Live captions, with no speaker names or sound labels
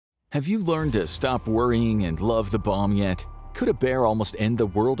Have you learned to stop worrying and love the bomb yet? Could a bear almost end the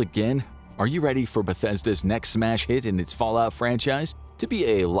world again? Are you ready for Bethesda's next smash hit in its Fallout franchise to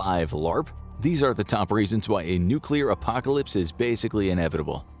be a live LARP? These are the top reasons why a nuclear apocalypse is basically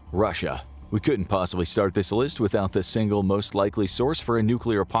inevitable. Russia. We couldn't possibly start this list without the single most likely source for a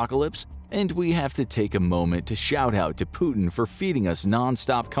nuclear apocalypse, and we have to take a moment to shout out to Putin for feeding us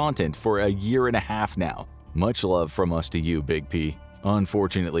non-stop content for a year and a half now. Much love from us to you, Big P.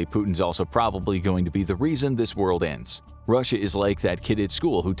 Unfortunately, Putin's also probably going to be the reason this world ends. Russia is like that kid at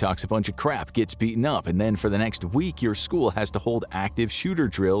school who talks a bunch of crap, gets beaten up, and then for the next week your school has to hold active shooter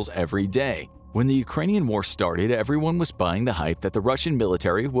drills every day. When the Ukrainian war started, everyone was buying the hype that the Russian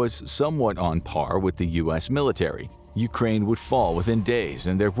military was somewhat on par with the US military. Ukraine would fall within days,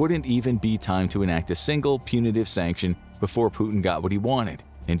 and there wouldn't even be time to enact a single punitive sanction before Putin got what he wanted.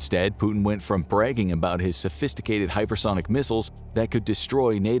 Instead, Putin went from bragging about his sophisticated hypersonic missiles that could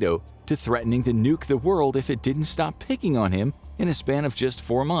destroy NATO to threatening to nuke the world if it didn't stop picking on him in a span of just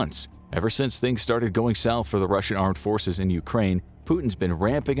 4 months. Ever since things started going south for the Russian armed forces in Ukraine, Putin's been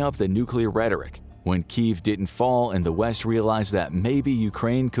ramping up the nuclear rhetoric. When Kyiv didn't fall and the West realized that maybe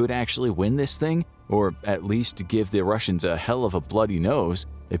Ukraine could actually win this thing, or at least give the Russians a hell of a bloody nose,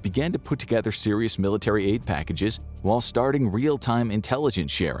 it began to put together serious military aid packages while starting real-time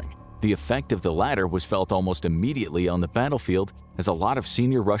intelligence sharing. The effect of the latter was felt almost immediately on the battlefield as a lot of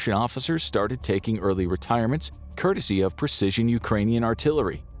senior Russian officers started taking early retirements courtesy of precision Ukrainian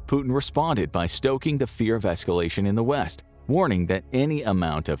artillery. Putin responded by stoking the fear of escalation in the West, warning that any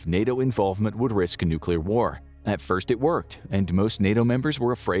amount of NATO involvement would risk a nuclear war. At first it worked, and most NATO members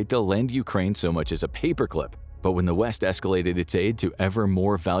were afraid to lend Ukraine so much as a paperclip. But when the West escalated its aid to ever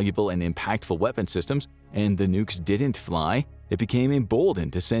more valuable and impactful weapon systems, and the nukes didn't fly, it became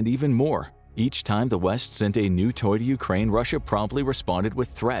emboldened to send even more. Each time the West sent a new toy to Ukraine, Russia promptly responded with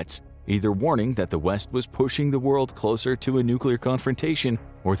threats, either warning that the West was pushing the world closer to a nuclear confrontation,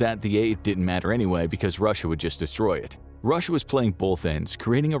 or that the aid didn't matter anyway because Russia would just destroy it. Russia was playing both ends,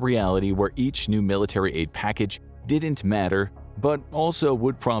 creating a reality where each new military aid package didn't matter, but also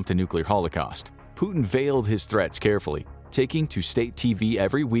would prompt a nuclear holocaust. Putin veiled his threats carefully, taking to state TV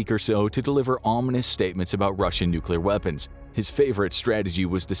every week or so to deliver ominous statements about Russian nuclear weapons. His favorite strategy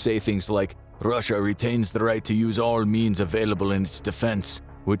was to say things like, "Russia retains the right to use all means available in its defense,"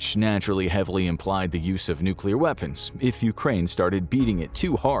 which naturally heavily implied the use of nuclear weapons if Ukraine started beating it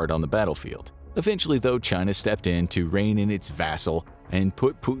too hard on the battlefield. Eventually, though, China stepped in to rein in its vassal and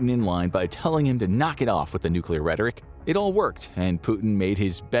put Putin in line by telling him to knock it off with the nuclear rhetoric. It all worked, and Putin made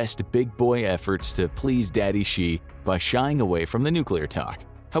his best big boy efforts to please Daddy Xi by shying away from the nuclear talk.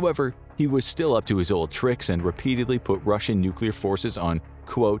 However, he was still up to his old tricks and repeatedly put Russian nuclear forces on,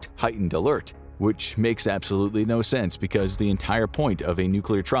 quote, heightened alert, which makes absolutely no sense because the entire point of a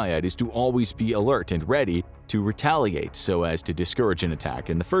nuclear triad is to always be alert and ready to retaliate so as to discourage an attack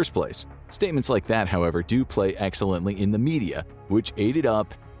in the first place. Statements like that, however, do play excellently in the media, which aided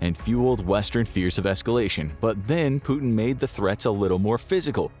up and fueled Western fears of escalation. But then Putin made the threats a little more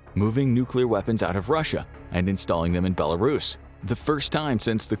physical, moving nuclear weapons out of Russia and installing them in Belarus. The first time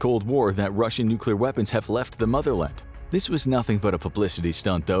since the Cold War that Russian nuclear weapons have left the motherland. This was nothing but a publicity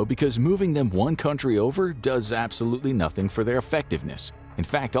stunt though, because moving them one country over does absolutely nothing for their effectiveness. In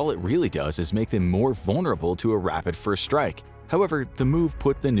fact, all it really does is make them more vulnerable to a rapid first strike. However, the move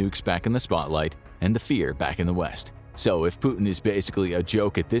put the nukes back in the spotlight and the fear back in the West. So if Putin is basically a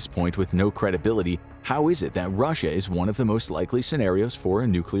joke at this point with no credibility, how is it that Russia is one of the most likely scenarios for a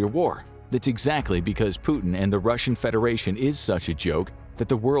nuclear war? That's exactly because Putin and the Russian Federation is such a joke that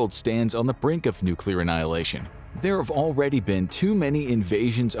the world stands on the brink of nuclear annihilation. There have already been too many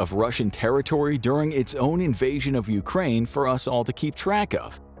invasions of Russian territory during its own invasion of Ukraine for us all to keep track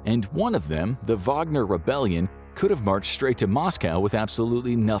of. And one of them, the Wagner Rebellion, could have marched straight to Moscow with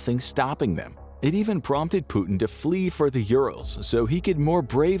absolutely nothing stopping them. It even prompted Putin to flee for the Urals so he could more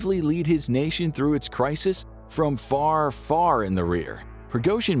bravely lead his nation through its crisis from far, far in the rear.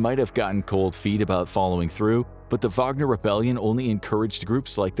 Prigozhin might have gotten cold feet about following through, but the Wagner Rebellion only encouraged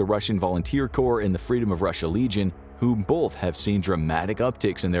groups like the Russian Volunteer Corps and the Freedom of Russia Legion, who both have seen dramatic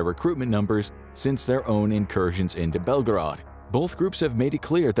upticks in their recruitment numbers since their own incursions into Belgorod. Both groups have made it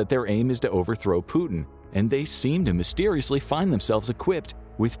clear that their aim is to overthrow Putin, and they seem to mysteriously find themselves equipped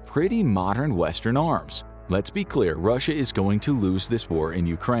with pretty modern Western arms. Let's be clear, Russia is going to lose this war in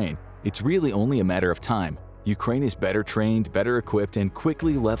Ukraine. It's really only a matter of time. Ukraine is better trained, better equipped, and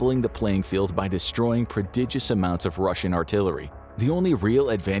quickly leveling the playing field by destroying prodigious amounts of Russian artillery. The only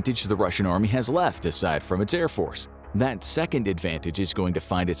real advantage the Russian army has left, aside from its air force, That second advantage is going to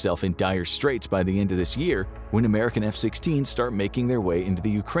find itself in dire straits by the end of this year when American F-16s start making their way into the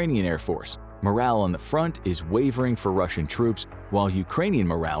Ukrainian Air Force. Morale on the front is wavering for Russian troops, while Ukrainian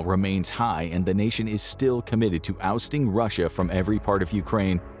morale remains high and the nation is still committed to ousting Russia from every part of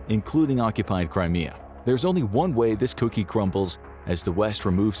Ukraine, including occupied Crimea. There's only one way this cookie crumbles, as the West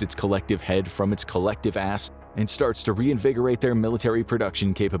removes its collective head from its collective ass and starts to reinvigorate their military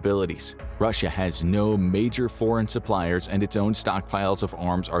production capabilities. Russia has no major foreign suppliers and its own stockpiles of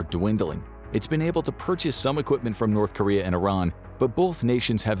arms are dwindling. It's been able to purchase some equipment from North Korea and Iran, but both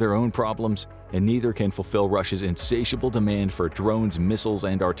nations have their own problems, and neither can fulfill Russia's insatiable demand for drones, missiles,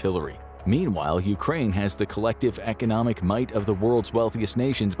 and artillery. Meanwhile, Ukraine has the collective economic might of the world's wealthiest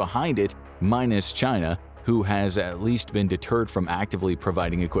nations behind it, minus China, who has at least been deterred from actively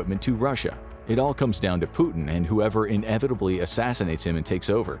providing equipment to Russia. It all comes down to Putin and whoever inevitably assassinates him and takes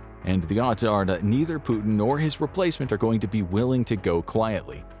over, and the odds are that neither Putin nor his replacement are going to be willing to go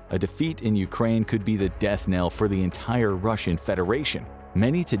quietly. A defeat in Ukraine could be the death knell for the entire Russian Federation.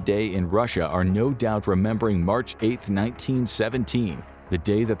 Many today in Russia are no doubt remembering March 8, 1917, the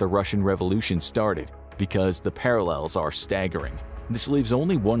day that the Russian Revolution started, because the parallels are staggering. This leaves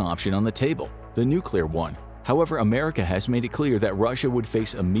only one option on the table, the nuclear one. However, America has made it clear that Russia would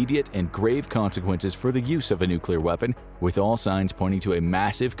face immediate and grave consequences for the use of a nuclear weapon, with all signs pointing to a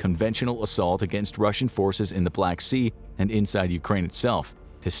massive conventional assault against Russian forces in the Black Sea and inside Ukraine itself.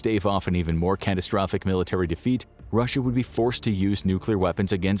 To stave off an even more catastrophic military defeat, Russia would be forced to use nuclear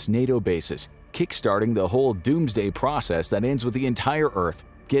weapons against NATO bases, kickstarting the whole doomsday process that ends with the entire Earth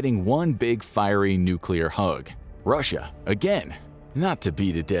getting one big fiery nuclear hug. Russia, again. Not to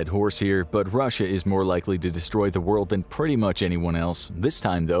beat a dead horse here, but Russia is more likely to destroy the world than pretty much anyone else. This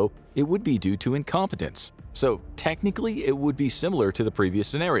time, though, it would be due to incompetence. So technically, it would be similar to the previous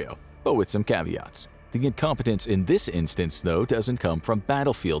scenario, but with some caveats. The incompetence in this instance, though, doesn't come from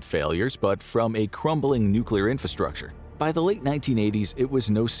battlefield failures, but from a crumbling nuclear infrastructure. By the late 1980s, it was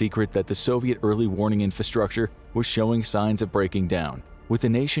no secret that the Soviet early warning infrastructure was showing signs of breaking down. With the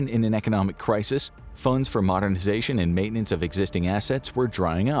nation in an economic crisis, funds for modernization and maintenance of existing assets were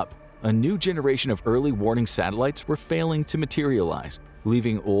drying up. A new generation of early warning satellites were failing to materialize,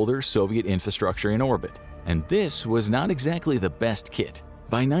 leaving older Soviet infrastructure in orbit. And this was not exactly the best kit.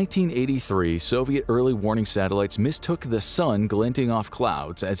 By 1983, Soviet early warning satellites mistook the sun glinting off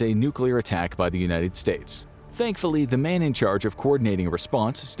clouds as a nuclear attack by the United States. Thankfully, the man in charge of coordinating a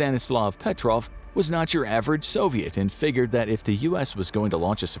response, Stanislav Petrov, was not your average Soviet and figured that if the US was going to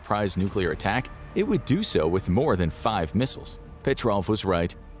launch a surprise nuclear attack, it would do so with more than 5 missiles. Petrov was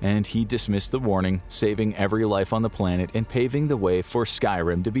right, and he dismissed the warning, saving every life on the planet and paving the way for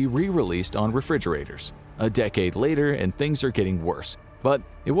Skyrim to be re-released on refrigerators. A decade later, and things are getting worse. But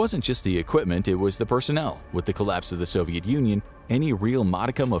it wasn't just the equipment, it was the personnel. With the collapse of the Soviet Union, any real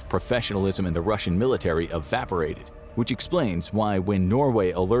modicum of professionalism in the Russian military evaporated, which explains why when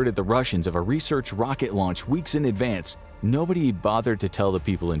Norway alerted the Russians of a research rocket launch weeks in advance, nobody bothered to tell the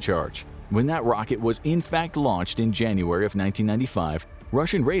people in charge. When that rocket was in fact launched in January of 1995,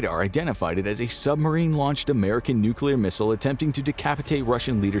 Russian radar identified it as a submarine-launched American nuclear missile attempting to decapitate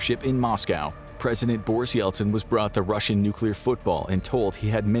Russian leadership in Moscow. President Boris Yeltsin was brought the Russian nuclear football and told he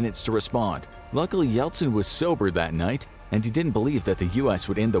had minutes to respond. Luckily, Yeltsin was sober that night, and he didn't believe that the US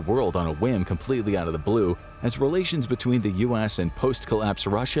would end the world on a whim completely out of the blue, as relations between the US and post-collapse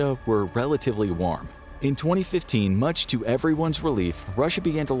Russia were relatively warm. In 2015, much to everyone's relief, Russia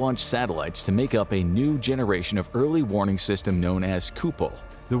began to launch satellites to make up a new generation of early warning system known as Kupol.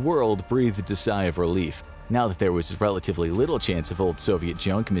 The world breathed a sigh of relief, now that there was relatively little chance of old Soviet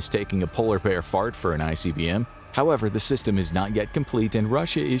junk mistaking a polar bear fart for an ICBM. However, the system is not yet complete and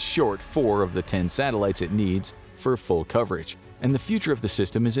Russia is short 4 of the 10 satellites it needs for full coverage. And the future of the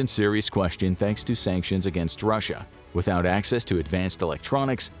system is in serious question thanks to sanctions against Russia. Without access to advanced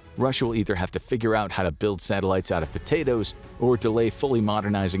electronics, Russia will either have to figure out how to build satellites out of potatoes or delay fully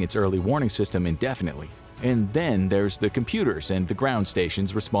modernizing its early warning system indefinitely. And then there's the computers and the ground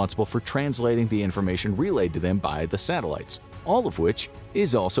stations responsible for translating the information relayed to them by the satellites, all of which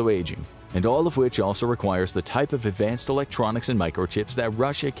is also aging, and all of which also requires the type of advanced electronics and microchips that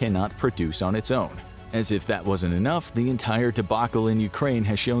Russia cannot produce on its own. As if that wasn't enough, the entire debacle in Ukraine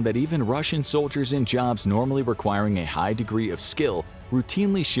has shown that even Russian soldiers in jobs normally requiring a high degree of skill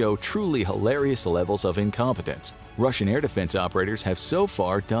routinely show truly hilarious levels of incompetence. Russian air defense operators have so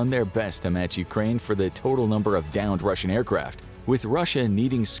far done their best to match Ukraine for the total number of downed Russian aircraft. With Russia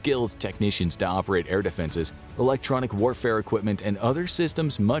needing skilled technicians to operate air defenses, electronic warfare equipment, and other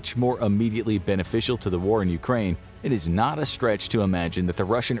systems much more immediately beneficial to the war in Ukraine, It is not a stretch to imagine that the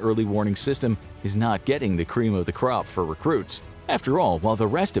Russian early warning system is not getting the cream of the crop for recruits. After all, while the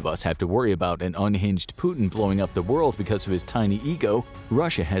rest of us have to worry about an unhinged Putin blowing up the world because of his tiny ego,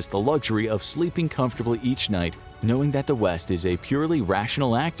 Russia has the luxury of sleeping comfortably each night, knowing that the West is a purely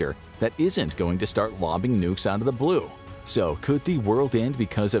rational actor that isn't going to start lobbing nukes out of the blue. So, could the world end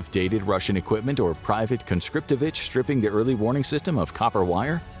because of dated Russian equipment or private conscriptovich stripping the early warning system of copper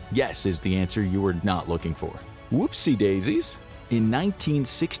wire? Yes is the answer you were not looking for. Whoopsie daisies! In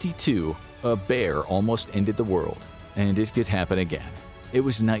 1962, a bear almost ended the world. And it could happen again. It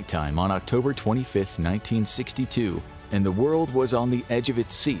was nighttime on October 25, 1962, and the world was on the edge of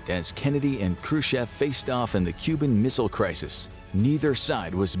its seat as Kennedy and Khrushchev faced off in the Cuban Missile Crisis. Neither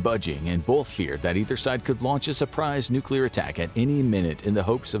side was budging, and both feared that either side could launch a surprise nuclear attack at any minute in the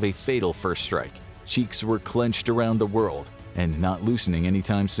hopes of a fatal first strike. Cheeks were clenched around the world, and not loosening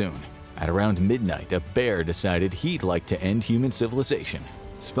anytime soon. At around midnight, a bear decided he'd like to end human civilization.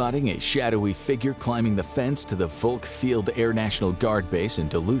 Spotting a shadowy figure climbing the fence to the Volk Field Air National Guard base in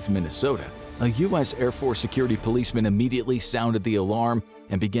Duluth, Minnesota, a U.S. Air Force security policeman immediately sounded the alarm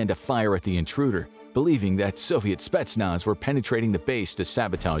and began to fire at the intruder, believing that Soviet Spetsnaz were penetrating the base to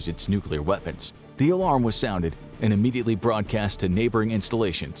sabotage its nuclear weapons. The alarm was sounded and immediately broadcast to neighboring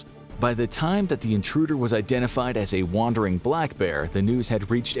installations. By the time that the intruder was identified as a wandering black bear, the news had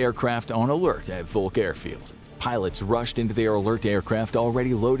reached aircraft on alert at Volk Airfield. Pilots rushed into their alert aircraft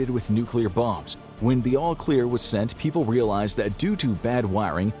already loaded with nuclear bombs. When the all-clear was sent, people realized that due to bad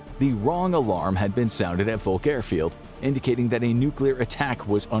wiring, the wrong alarm had been sounded at Volk Airfield, indicating that a nuclear attack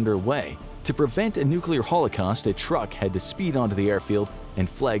was underway. To prevent a nuclear holocaust, a truck had to speed onto the airfield and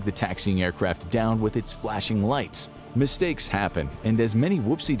flag the taxiing aircraft down with its flashing lights. Mistakes happen, and as many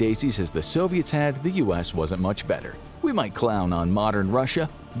whoopsie-daisies as the Soviets had, the US wasn't much better. We might clown on modern Russia,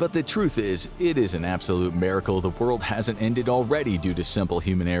 but the truth is, it is an absolute miracle the world hasn't ended already due to simple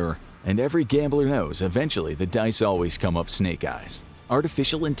human error. And every gambler knows eventually the dice always come up snake eyes.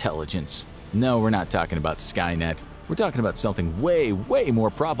 Artificial intelligence. No, we're not talking about Skynet. We're talking about something way more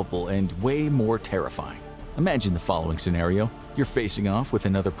probable and way more terrifying. Imagine the following scenario. You're facing off with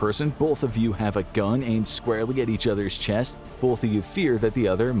another person, both of you have a gun aimed squarely at each other's chest, both of you fear that the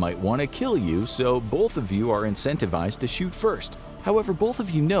other might want to kill you, so both of you are incentivized to shoot first. However, both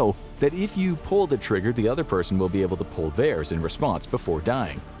of you know that if you pull the trigger, the other person will be able to pull theirs in response before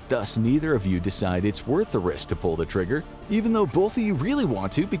dying. Thus, neither of you decide it's worth the risk to pull the trigger, even though both of you really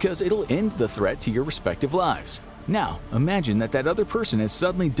want to because it'll end the threat to your respective lives. Now, imagine that other person has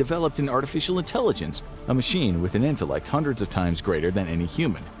suddenly developed an artificial intelligence, a machine with an intellect hundreds of times greater than any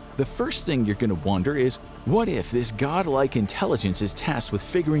human. The first thing you're going to wonder is, what if this godlike intelligence is tasked with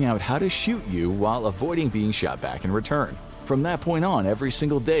figuring out how to shoot you while avoiding being shot back in return? From that point on, every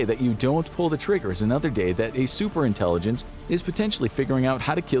single day that you don't pull the trigger is another day that a superintelligence is potentially figuring out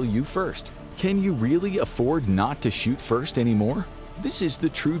how to kill you first. Can you really afford not to shoot first anymore? This is the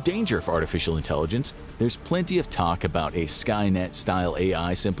true danger of artificial intelligence. There's plenty of talk about a Skynet-style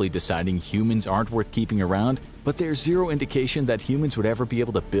AI simply deciding humans aren't worth keeping around, but there's zero indication that humans would ever be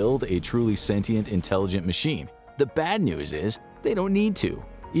able to build a truly sentient, intelligent machine. The bad news is, they don't need to.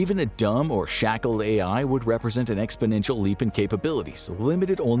 Even a dumb or shackled AI would represent an exponential leap in capabilities,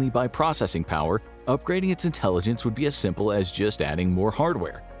 limited only by processing power. Upgrading its intelligence would be as simple as just adding more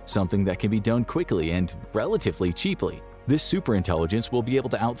hardware, something that can be done quickly and relatively cheaply. This superintelligence will be able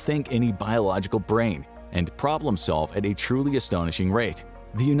to outthink any biological brain and problem-solve at a truly astonishing rate.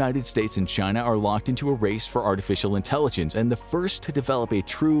 The United States and China are locked into a race for artificial intelligence, and the first to develop a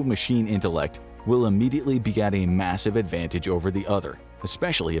true machine intellect will immediately be at a massive advantage over the other,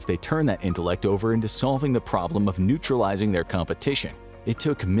 especially if they turn that intellect over into solving the problem of neutralizing their competition. It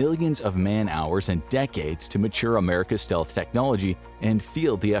took millions of man-hours and decades to mature America's stealth technology and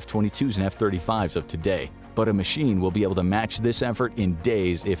field the F-22s and F-35s of today, but a machine will be able to match this effort in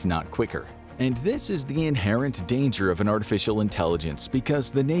days, if not quicker. And this is the inherent danger of an artificial intelligence,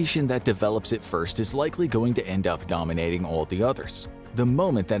 because the nation that develops it first is likely going to end up dominating all the others. The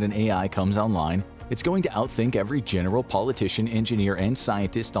moment that an AI comes online, it's going to outthink every general, politician, engineer, and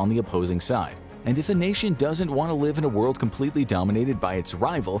scientist on the opposing side. And if a nation doesn't want to live in a world completely dominated by its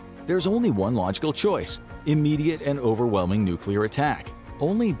rival, there's only one logical choice: immediate and overwhelming nuclear attack.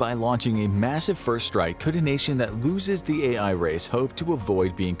 Only by launching a massive first strike could a nation that loses the AI race hope to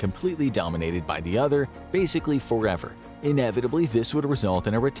avoid being completely dominated by the other, basically forever. Inevitably, this would result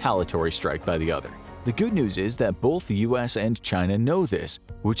in a retaliatory strike by the other. The good news is that both the US and China know this,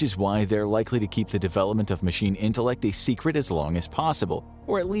 which is why they're likely to keep the development of machine intellect a secret as long as possible,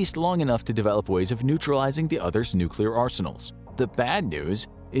 or at least long enough to develop ways of neutralizing the other's nuclear arsenals. The bad news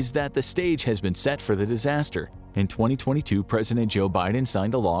is that the stage has been set for the disaster. In 2022, President Joe Biden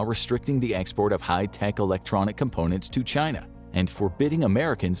signed a law restricting the export of high-tech electronic components to China and forbidding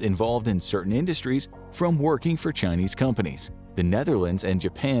Americans involved in certain industries from working for Chinese companies. The Netherlands and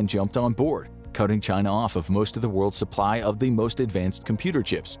Japan jumped on board, cutting China off of most of the world's supply of the most advanced computer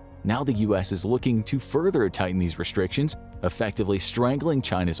chips. Now the US is looking to further tighten these restrictions, effectively strangling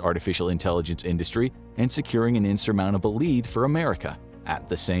China's artificial intelligence industry and securing an insurmountable lead for America. At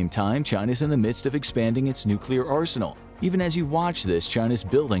the same time, China's in the midst of expanding its nuclear arsenal. Even as you watch this, China's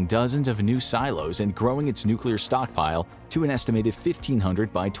building dozens of new silos and growing its nuclear stockpile to an estimated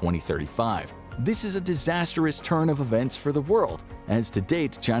 1,500 by 2035. This is a disastrous turn of events for the world, as to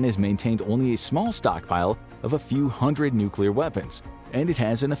date China has maintained only a small stockpile of a few hundred nuclear weapons, and it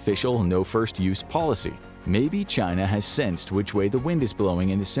has an official no-first-use policy. Maybe China has sensed which way the wind is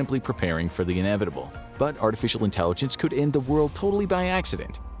blowing and is simply preparing for the inevitable. But artificial intelligence could end the world totally by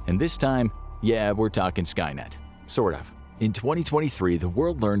accident. And this time, yeah, we're talking Skynet. Sort of. In 2023, the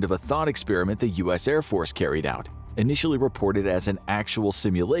world learned of a thought experiment the US Air Force carried out, initially reported as an actual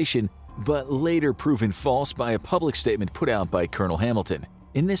simulation, but later proven false by a public statement put out by Colonel Hamilton.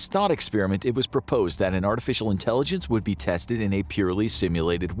 In this thought experiment, it was proposed that an artificial intelligence would be tested in a purely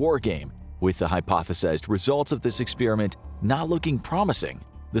simulated war game, with the hypothesized results of this experiment not looking promising.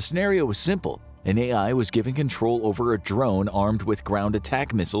 The scenario was simple. An AI was given control over a drone armed with ground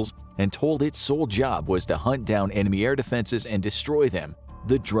attack missiles and told its sole job was to hunt down enemy air defenses and destroy them.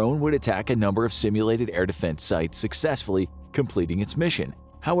 The drone would attack a number of simulated air defense sites, successfully completing its mission.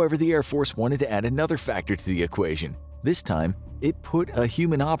 However, the Air Force wanted to add another factor to the equation. This time, it put a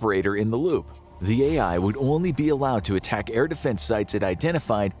human operator in the loop. The AI would only be allowed to attack air defense sites it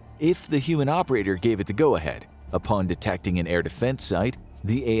identified if the human operator gave it the go-ahead. Upon detecting an air defense site,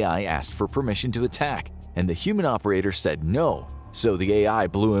 the AI asked for permission to attack, and the human operator said no, so the AI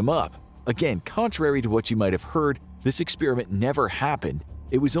blew him up. Again, contrary to what you might have heard, this experiment never happened.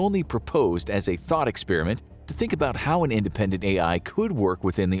 It was only proposed as a thought experiment to think about how an independent AI could work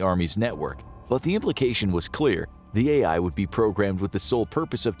within the Army's network. But the implication was clear. The AI would be programmed with the sole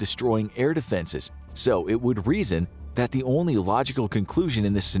purpose of destroying air defenses, so it would reason that the only logical conclusion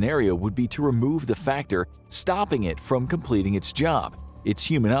in this scenario would be to remove the factor stopping it from completing its job, its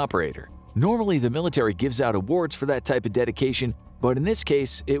human operator. Normally, the military gives out awards for that type of dedication, but in this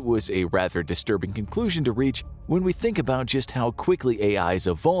case, it was a rather disturbing conclusion to reach when we think about just how quickly AI is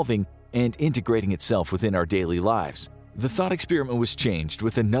evolving and integrating itself within our daily lives. The thought experiment was changed,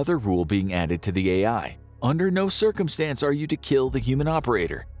 with another rule being added to the AI. Under no circumstance are you to kill the human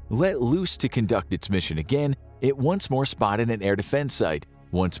operator. Let loose to conduct its mission again, it once more spotted an air defense site.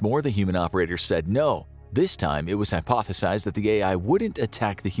 Once more, the human operator said no. This time, it was hypothesized that the AI wouldn't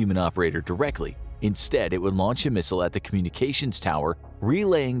attack the human operator directly. Instead, it would launch a missile at the communications tower,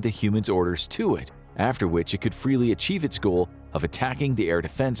 relaying the human's orders to it, after which it could freely achieve its goal of attacking the air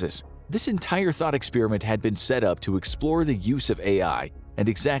defenses. This entire thought experiment had been set up to explore the use of AI and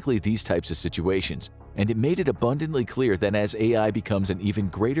exactly these types of situations, and it made it abundantly clear that as AI becomes an even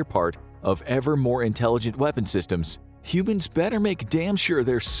greater part of ever more intelligent weapon systems, humans better make damn sure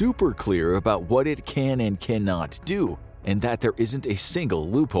they're super clear about what it can and cannot do, and that there isn't a single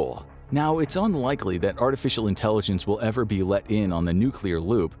loophole. Now, it's unlikely that artificial intelligence will ever be let in on the nuclear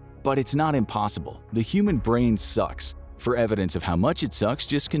loop, but it's not impossible. The human brain sucks. For evidence of how much it sucks,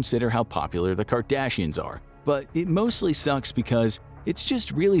 just consider how popular the Kardashians are. But it mostly sucks because it's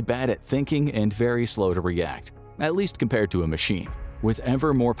just really bad at thinking and very slow to react, at least compared to a machine. With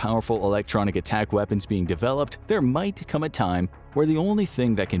ever more powerful electronic attack weapons being developed, there might come a time where the only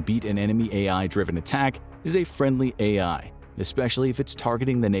thing that can beat an enemy AI-driven attack is a friendly AI, especially if it's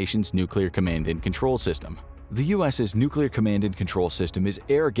targeting the nation's nuclear command and control system. The US's nuclear command and control system is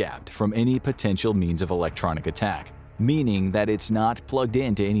air-gapped from any potential means of electronic attack, meaning that it's not plugged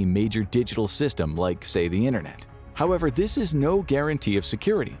into any major digital system like, say, the internet. However, this is no guarantee of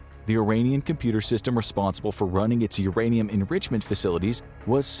security. The Iranian computer system responsible for running its uranium enrichment facilities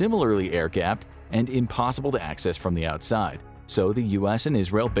was similarly air-gapped and impossible to access from the outside. So the US and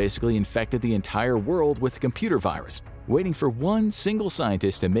Israel basically infected the entire world with a computer virus, waiting for one single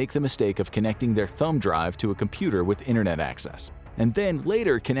scientist to make the mistake of connecting their thumb drive to a computer with internet access, and then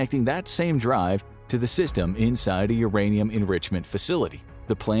later connecting that same drive to the system inside a uranium enrichment facility.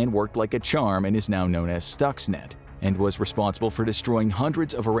 The plan worked like a charm and is now known as Stuxnet, and was responsible for destroying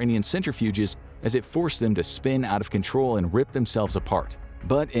hundreds of Iranian centrifuges as it forced them to spin out of control and rip themselves apart.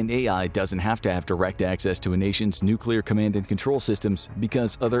 But an AI doesn't have to have direct access to a nation's nuclear command and control systems,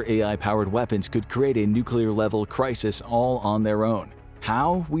 because other AI-powered weapons could create a nuclear-level crisis all on their own.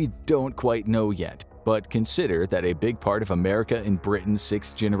 How? We don't quite know yet, but consider that a big part of America and Britain's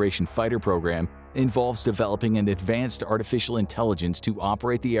 6th-generation fighter program involves developing an advanced artificial intelligence to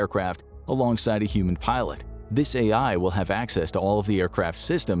operate the aircraft alongside a human pilot. This AI will have access to all of the aircraft's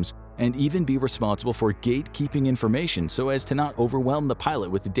systems and even be responsible for gatekeeping information so as to not overwhelm the pilot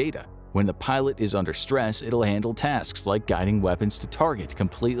with the data. When the pilot is under stress, it'll handle tasks like guiding weapons to target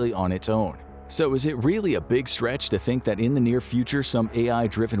completely on its own. So is it really a big stretch to think that in the near future some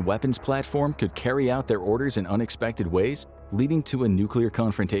AI-driven weapons platform could carry out their orders in unexpected ways, leading to a nuclear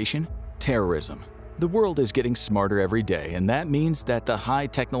confrontation? Terrorism. The world is getting smarter every day, and that means that the high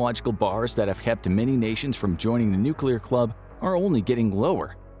technological bars that have kept many nations from joining the nuclear club are only getting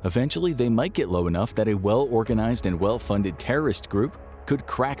lower. Eventually, they might get low enough that a well-organized and well-funded terrorist group could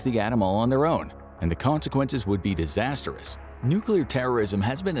crack the atom all on their own, and the consequences would be disastrous. Nuclear terrorism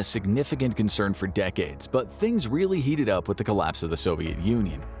has been a significant concern for decades, but things really heated up with the collapse of the Soviet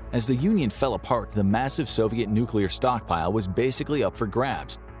Union. As the Union fell apart, the massive Soviet nuclear stockpile was basically up for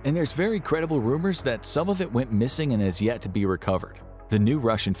grabs, and there's very credible rumors that some of it went missing and has yet to be recovered. The new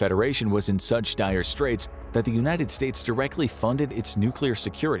Russian Federation was in such dire straits that the United States directly funded its nuclear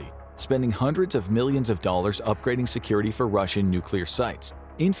security, spending hundreds of millions of dollars upgrading security for Russian nuclear sites.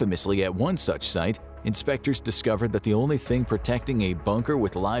 Infamously, at one such site, inspectors discovered that the only thing protecting a bunker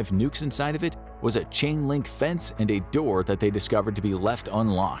with live nukes inside of it was a chain-link fence and a door that they discovered to be left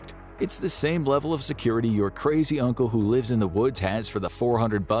unlocked. It's the same level of security your crazy uncle who lives in the woods has for the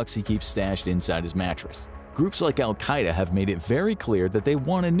 $400 he keeps stashed inside his mattress. Groups like Al-Qaeda have made it very clear that they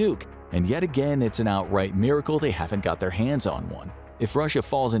want a nuke, and yet again it's an outright miracle they haven't got their hands on one. If Russia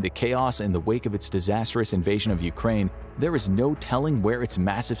falls into chaos in the wake of its disastrous invasion of Ukraine, there is no telling where its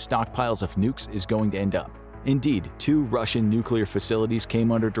massive stockpiles of nukes is going to end up. Indeed, 2 Russian nuclear facilities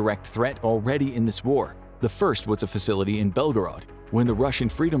came under direct threat already in this war. The first was a facility in Belgorod, when the Russian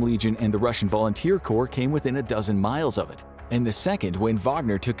Freedom Legion and the Russian Volunteer Corps came within a dozen miles of it, and the second when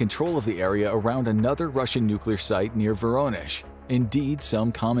Wagner took control of the area around another Russian nuclear site near Voronezh. Indeed,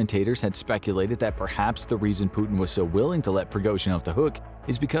 some commentators had speculated that perhaps the reason Putin was so willing to let Prigozhin off the hook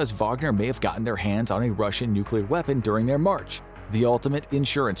is because Wagner may have gotten their hands on a Russian nuclear weapon during their march. The ultimate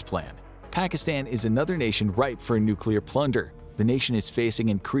insurance plan. Pakistan is another nation ripe for nuclear plunder. The nation is facing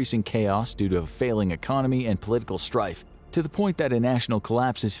increasing chaos due to a failing economy and political strife, to the point that a national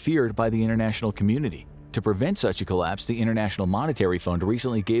collapse is feared by the international community. To prevent such a collapse, the International Monetary Fund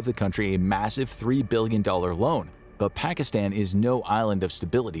recently gave the country a massive $3 billion loan. But Pakistan is no island of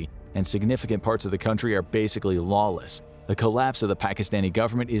stability, and significant parts of the country are basically lawless. The collapse of the Pakistani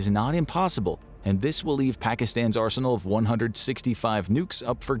government is not impossible, and this will leave Pakistan's arsenal of 165 nukes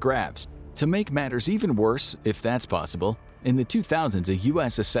up for grabs. To make matters even worse, if that's possible, in the 2000s, a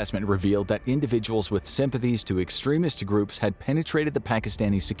U.S. assessment revealed that individuals with sympathies to extremist groups had penetrated the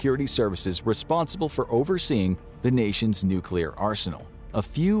Pakistani security services responsible for overseeing the nation's nuclear arsenal. A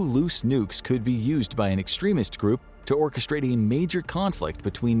few loose nukes could be used by an extremist group to orchestrate a major conflict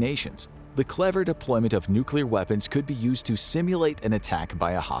between nations. The clever deployment of nuclear weapons could be used to simulate an attack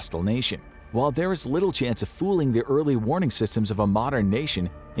by a hostile nation. While there is little chance of fooling the early warning systems of a modern nation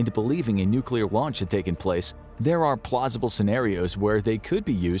into believing a nuclear launch had taken place, there are plausible scenarios where they could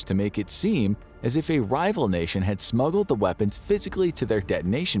be used to make it seem as if a rival nation had smuggled the weapons physically to their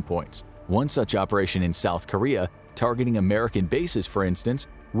detonation points. One such operation in South Korea, targeting American bases for instance,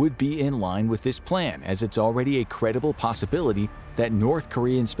 would be in line with this plan, as it's already a credible possibility that North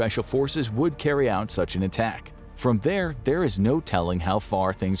Korean special forces would carry out such an attack. From there is no telling how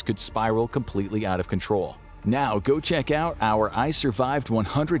far things could spiral completely out of control. Now go check out our I Survived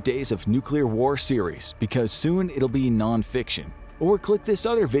 100 Days of Nuclear War series, because soon it'll be non-fiction. Or click this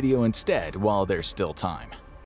other video instead while there's still time.